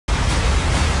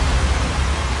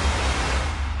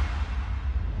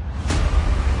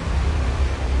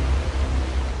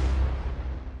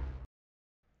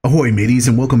Ahoy mateys,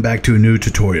 and welcome back to a new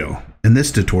tutorial. In this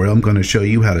tutorial I'm going to show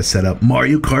you how to set up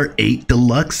Mario Kart 8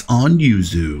 Deluxe on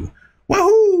Yuzu.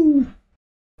 Wahoo!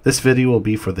 This video will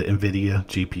be for the NVIDIA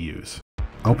GPUs.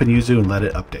 Open Yuzu and let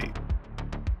it update.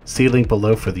 See link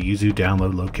below for the Yuzu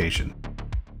download location.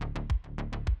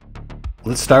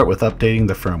 Let's start with updating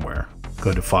the firmware.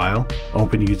 Go to File,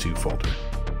 open Yuzu folder.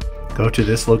 Go to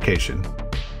this location.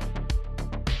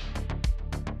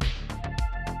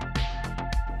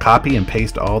 Copy and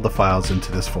paste all the files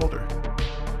into this folder.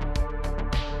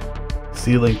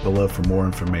 See link below for more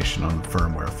information on the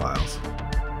firmware files.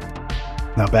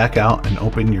 Now back out and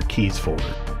open your keys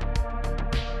folder.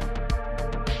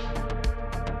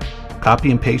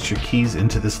 Copy and paste your keys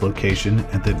into this location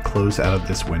and then close out of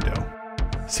this window.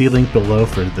 See link below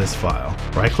for this file.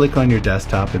 Right click on your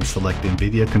desktop and select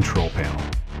NVIDIA Control Panel.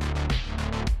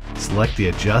 Select the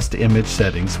Adjust Image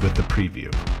settings with the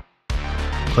preview.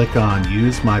 Click on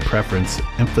Use My Preference,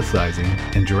 emphasizing,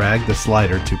 and drag the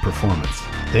slider to Performance.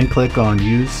 Then click on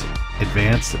Use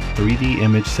Advanced 3D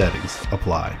Image Settings,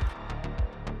 Apply.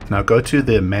 Now go to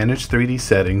the Manage 3D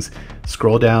Settings,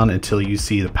 scroll down until you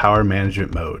see the Power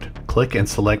Management mode. Click and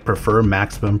select Prefer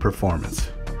Maximum Performance.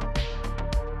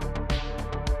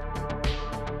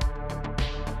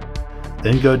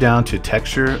 Then go down to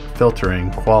Texture,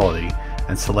 Filtering, Quality,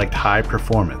 and select High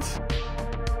Performance.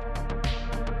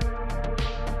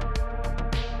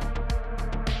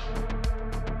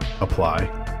 Apply.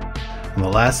 On the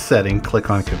last setting, click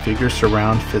on Configure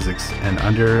Surround Physics and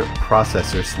under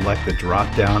Processor select the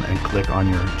drop down and click on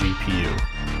your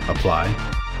GPU. Apply.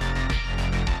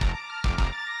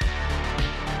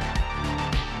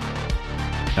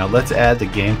 Now let's add the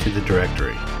game to the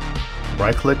directory.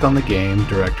 Right click on the game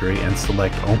directory and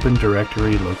select Open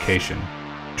Directory Location.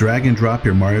 Drag and drop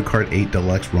your Mario Kart 8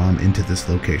 Deluxe ROM into this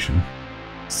location.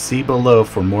 See below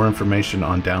for more information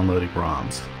on downloading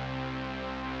ROMs.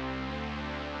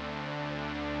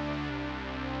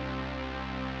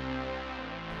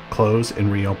 Close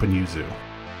and reopen Yuzu.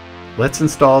 Let's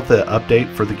install the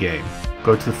update for the game.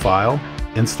 Go to File,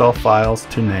 Install Files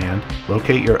to NAND,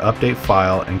 locate your update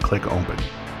file and click Open.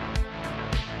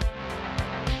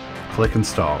 Click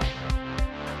Install.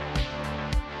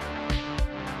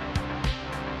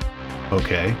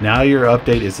 OK, now your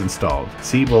update is installed.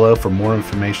 See below for more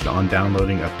information on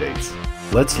downloading updates.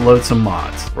 Let's load some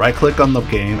mods. Right click on the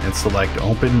game and select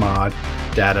Open Mod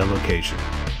Data Location.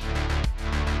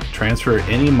 Transfer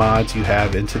any mods you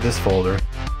have into this folder.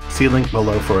 See link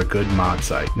below for a good mod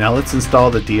site. Now let's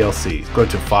install the DLC. Go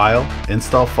to File,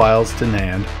 Install Files to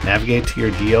NAND, navigate to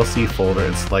your DLC folder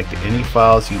and select any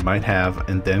files you might have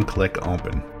and then click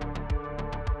Open.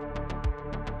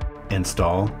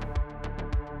 Install.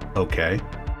 OK.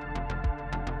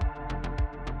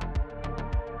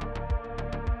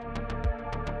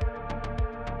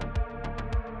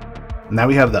 Now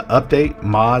we have the update,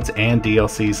 mods, and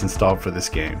DLCs installed for this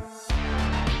game.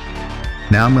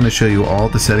 Now I'm going to show you all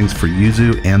the settings for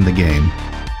Yuzu and the game.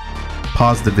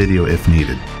 Pause the video if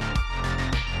needed.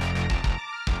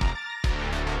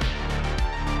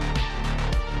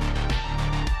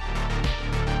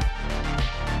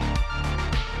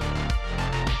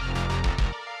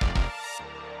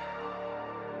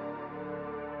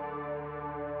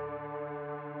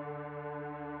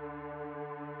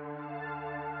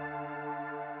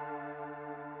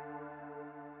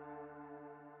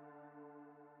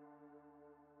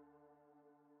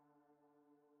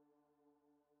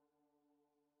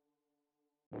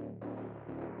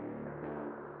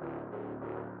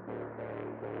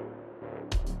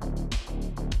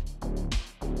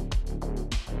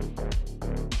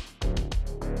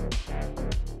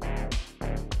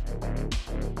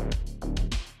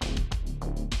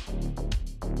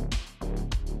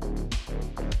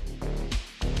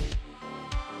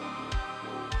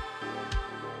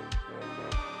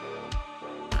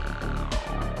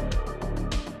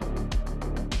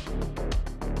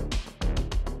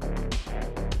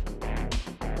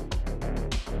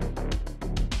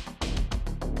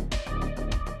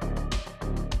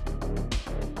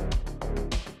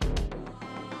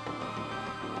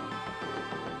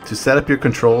 To set up your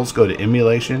controls, go to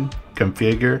Emulation,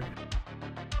 Configure,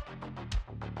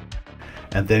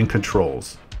 and then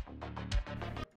Controls.